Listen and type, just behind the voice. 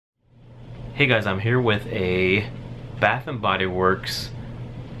Hey guys, I'm here with a Bath & Body Works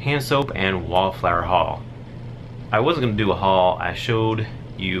hand soap and wallflower haul. I wasn't going to do a haul. I showed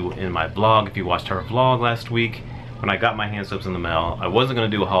you in my vlog, if you watched our vlog last week, when I got my hand soaps in the mail. I wasn't going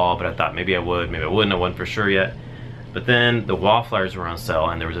to do a haul, but I thought maybe I would, maybe I wouldn't. I wasn't for sure yet. But then the wallflowers were on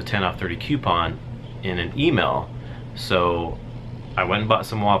sale and there was a 10 off 30 coupon in an email. So I went and bought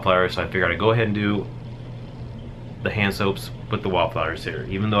some wallflowers, so I figured I'd go ahead and do the hand soaps with the wallflowers here.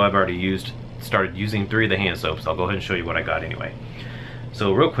 Even though I've already started using 3 of the hand soaps, I'll go ahead and show you what I got anyway.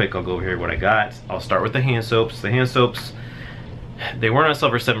 So real quick, I'll go over here what I got. I'll start with the hand soaps. The hand soaps, they weren't on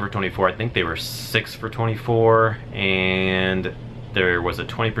sale for 7 for 24. I think they were 6 for 24, and there was a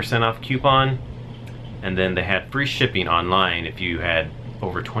 20% off coupon, and then they had free shipping online if you had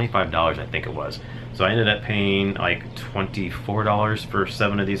over $25, I think it was. So I ended up paying like $24 for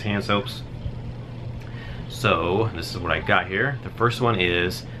 7 of these hand soaps. So this is what I got here. The first one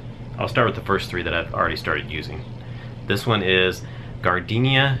is, I'll start with the first 3 that I've already started using. This one is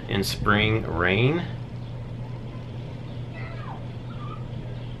Gardenia in Spring Rain.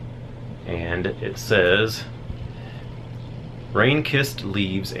 And it says, rain-kissed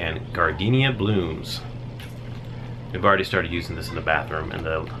leaves and gardenia blooms. We've already started using this in the bathroom and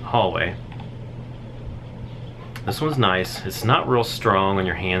the hallway. This one's nice. It's not real strong on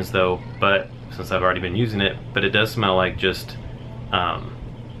your hands though, but since I've already been using it, but it does smell like just,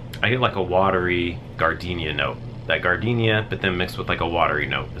 I get like a watery gardenia note. That gardenia, but then mixed with like a watery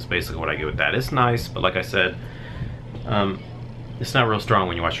note is basically what I get with that. It's nice, but like I said, it's not real strong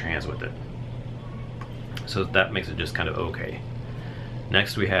when you wash your hands with it. So that makes it just kind of okay.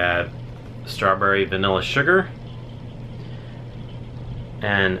 Next we have Strawberry Vanilla Sugar.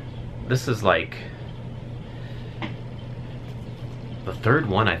 And this is like the 3rd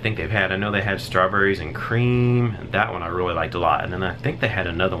one I think they've had. I know they had strawberries and cream, and that one I really liked a lot. And then I think they had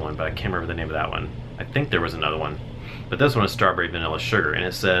another one, but I can't remember the name of that one. I think there was another one. But this one is Strawberry Vanilla Sugar, and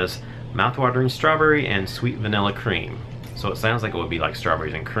it says mouth-watering strawberry and sweet vanilla cream. So it sounds like it would be like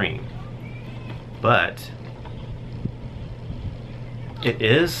strawberries and cream. But it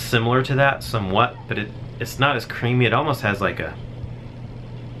is similar to that somewhat, but it's not as creamy. It almost has like a,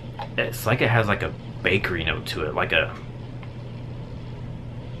 it's like it has like a bakery note to it, like a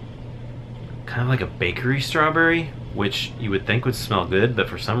kind of like a bakery strawberry, which you would think would smell good, but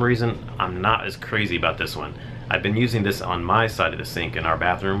for some reason I'm not as crazy about this one. I've been using this on my side of the sink in our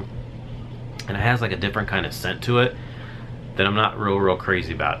bathroom, and it has like a different kind of scent to it that I'm not real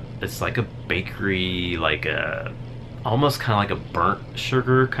crazy about. It's like a bakery, like a almost kind of like a burnt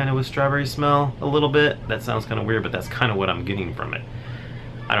sugar kind of with strawberry smell a little bit. That sounds kind of weird, but that's kind of what I'm getting from it.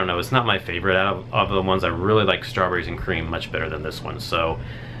 I don't know, it's not my favorite out of the ones. I really like strawberries and cream much better than this one. So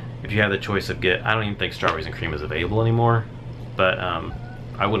if you have the choice of I don't even think strawberries and cream is available anymore, but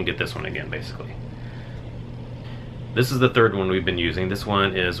I wouldn't get this one again, basically. This is the 3rd one we've been using. This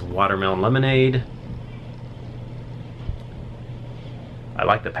one is Watermelon Lemonade. I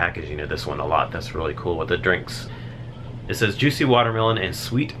like the packaging of this one a lot. That's really cool with the drinks. It says juicy watermelon and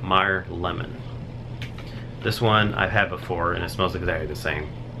sweet Meyer lemon. This one I've had before and it smells exactly the same.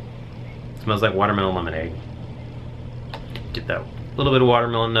 It smells like watermelon lemonade. Get that little bit of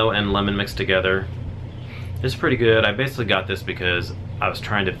watermelon note and lemon mixed together. It's pretty good. I basically got this because I was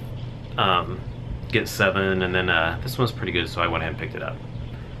trying to get 7, and then this one's pretty good, so I went ahead and picked it up.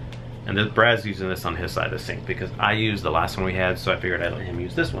 And then Brad's using this on his side of the sink because I used the last one we had, so I figured I'd let him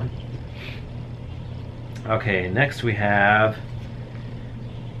use this one. Okay, next we have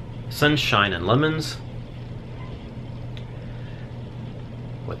Sunshine and Lemons,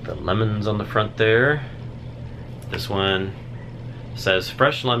 with the lemons on the front there. This one says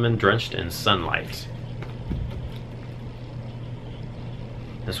fresh lemon drenched in sunlight.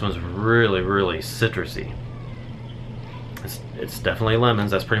 This one's really citrusy. It's definitely lemons.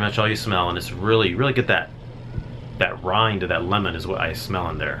 That's pretty much all you smell, and it's really get that rind of that lemon is what I smell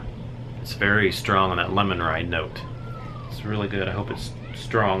in there. It's very strong on that lemon rind note. It's really good. I hope it's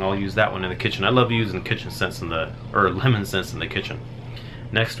strong. I'll use that one in the kitchen. I love using kitchen scents lemon scents in the kitchen.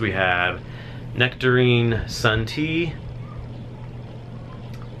 Next we have Nectarine Sun Tea.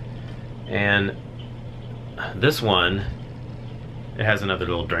 And this one, it has another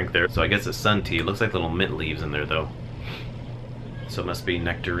little drink there, so I guess it's sun tea. It looks like little mint leaves in there though, so it must be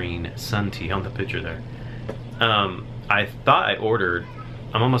Nectarine Sun Tea on the picture there. I thought I ordered,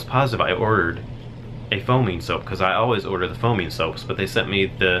 I'm almost positive I ordered a foaming soap, because I always order the foaming soaps, but they sent me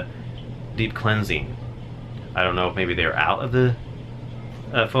the deep cleansing. I don't know if maybe they're out of the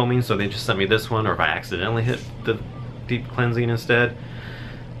foaming, so they just sent me this one, or if I accidentally hit the deep cleansing instead.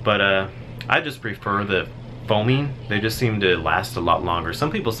 But I just prefer the foaming, they just seem to last a lot longer.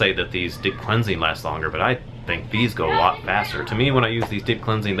 Some people say that these deep cleansing last longer, but I think these go a lot faster. To me, when I use these deep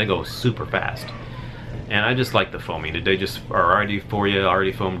cleansing, they go super fast. And I just like the foaming. They just are already for you,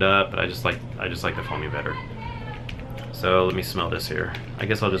 already foamed up, but I just like the foaming better. So let me smell this here. I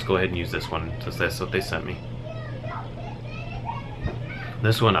guess I'll just go ahead and use this one since that's what they sent me.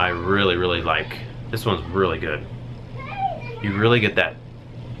 This one I really, really like. This one's really good. You really get that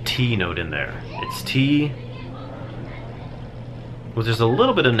tea note in there. It's tea with just a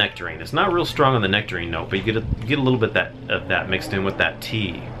little bit of nectarine. It's not real strong on the nectarine note, but you get a little bit of that mixed in with that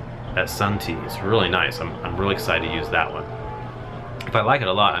tea, that sun tea. It's really nice. I'm really excited to use that one. If I like it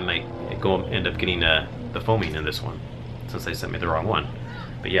a lot, I might end up getting the foaming in this one, since they sent me the wrong one.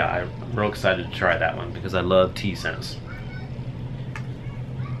 But yeah, I'm real excited to try that one because I love tea scents.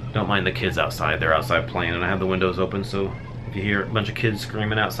 Don't mind the kids outside. They're outside playing, and I have the windows open, so if you hear a bunch of kids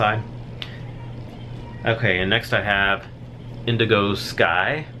screaming outside. Okay, and next I have Indigo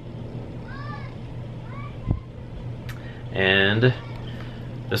Sky. And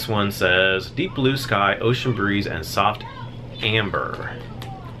this one says Deep Blue Sky, Ocean Breeze, and Soft Amber.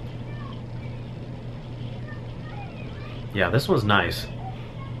 Yeah, this one's nice.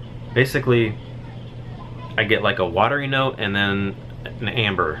 Basically, I get like a watery note and then an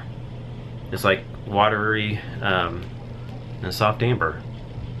amber. It's like watery and soft amber.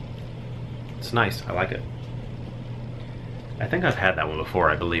 It's nice. I like it. I think I've had that one before,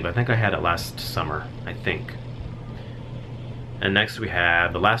 I believe. I think I had it last summer, I think. And next we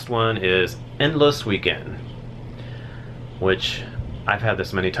have, the last one is Endless Weekend, which I've had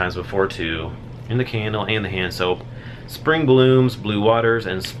this many times before too, in the candle and the hand soap. Spring Blooms, Blue Waters,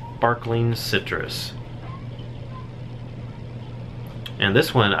 and Sparkling Citrus. And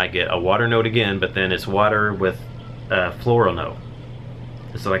this one I get a water note again, but then it's water with a floral note.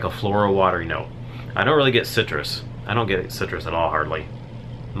 It's like a floral watery note. I don't really get citrus. I don't get citrus at all, hardly.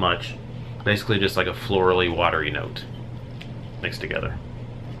 Much. Basically just like a florally watery note mixed together.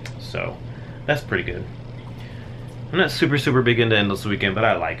 So that's pretty good. I'm not super big into Endless Weekend, but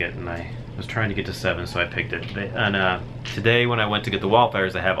I like it, and I was trying to get to 7, so I picked it. And today when I went to get the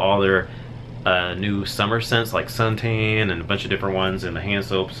Wallflowers, they have all their new summer scents like suntan and a bunch of different ones in the hand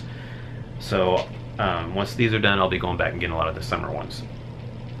soaps. So once these are done, I'll be going back and getting a lot of the summer ones.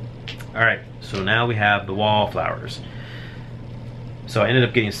 Alright, so now we have the Wallflowers. So I ended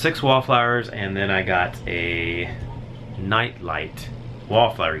up getting 6 Wallflowers, and then I got a Nightlight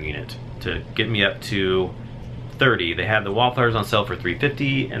Wallflower unit to get me up to 30. They had the Wallflowers on sale for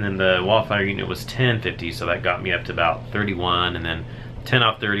 $3.50, and then the Wallflower unit was $10.50, so that got me up to about 31, and then 10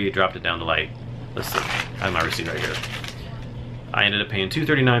 off 30, it dropped it down to like, let's see, I have my receipt right here. I ended up paying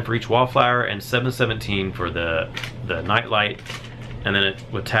 $2.39 for each Wallflower and $7.17 for the Nightlight, and then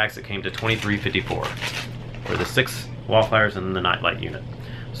with tax it came to $23.54 for the 6 Wallflowers and the Nightlight unit.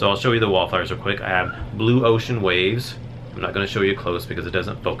 So I'll show you the Wallflowers real quick. I have Blue Ocean Waves. I'm not going to show you close because it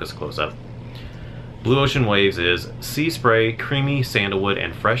doesn't focus close up. Blue Ocean Waves is sea spray, creamy sandalwood,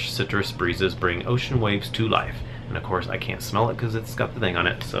 and fresh citrus breezes bring ocean waves to life. And of course I can't smell it because it's got the thing on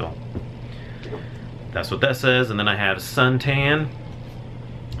it, so that's what that says. And then I have Suntan.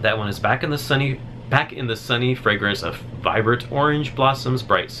 That one is back in the sunny fragrance of vibrant orange blossoms,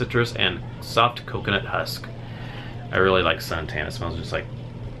 bright citrus, and soft coconut husk. I really like Suntan. It smells just like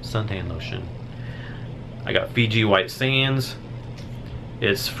suntan lotion. I got Fiji White Sands.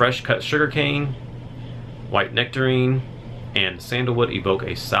 It's fresh cut sugarcane, white nectarine, and sandalwood evoke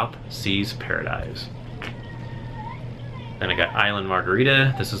a South Seas paradise. Then I got Island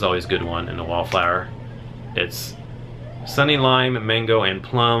Margarita. This is always a good one in the Wallflower. It's sunny lime, mango, and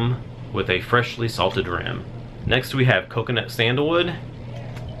plum with a freshly salted rim. Next we have Coconut Sandalwood.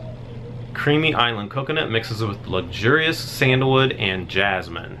 Creamy island coconut mixes with luxurious sandalwood and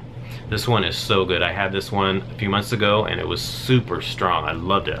jasmine. This one is so good. I had this one a few months ago and it was super strong. I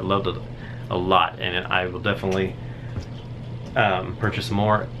loved it. I loved it a lot, and I will definitely purchase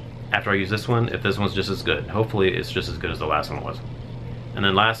more after I use this one if this one's just as good. Hopefully it's just as good as the last one was. And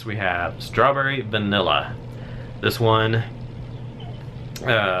then last we have Strawberry Vanilla. This one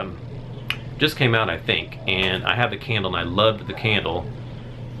just came out, I think, and I have the candle and I loved the candle,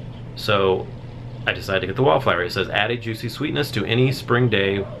 so I decided to get the Wallflower. It says add a juicy sweetness to any spring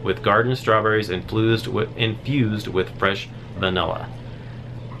day with garden strawberries infused with fresh vanilla.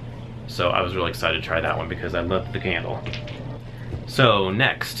 So I was really excited to try that one because I loved the candle. So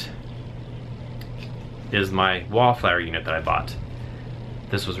next is my Wallflower unit that I bought.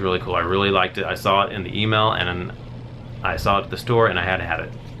 This was really cool. I really liked it. I saw it in the email and I saw it at the store and I had to have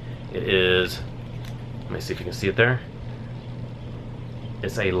it. It is, let me see if you can see it there.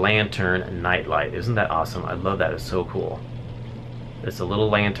 It's a lantern nightlight. Isn't that awesome? I love that. It's so cool. It's a little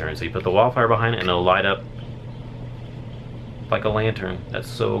lantern, so you put the wallflower behind it and it'll light up like a lantern. That's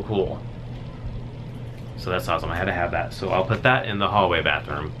so cool. So that's awesome. I had to have that. So I'll put that in the hallway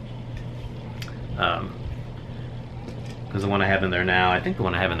bathroom. Because the one I have in there now, I think the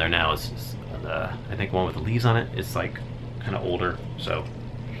one I have in there now is I think one with the leaves on it. It's like kind of older, so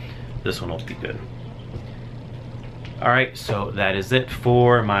this one will be good. Alright, so that is it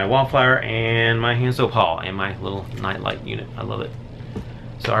for my wallflower and my hand soap haul and my little nightlight unit. I love it.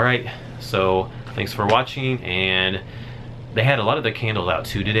 So alright, so thanks for watching, and they had a lot of the candles out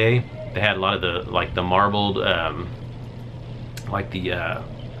too today. They had a lot of the, like the marbled, like the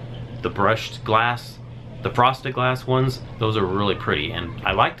brushed glass, the frosted glass ones. Those are really pretty, and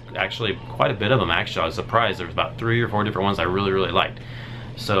I liked actually quite a bit of them. Actually, I was surprised. There was about 3 or 4 different ones I really liked.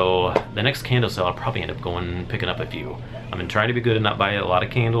 So the next candle sale, I'll probably end up going and picking up a few. I've been trying to be good and not buy a lot of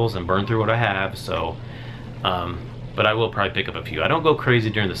candles and burn through what I have. So, but I will probably pick up a few. I don't go crazy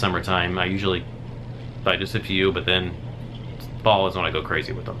during the summertime. I usually buy just a few, but then fall is when I go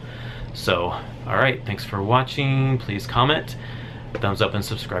crazy with them. So, all right, thanks for watching. Please comment, thumbs up, and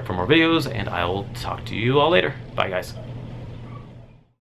subscribe for more videos, and I will talk to you all later. Bye, guys.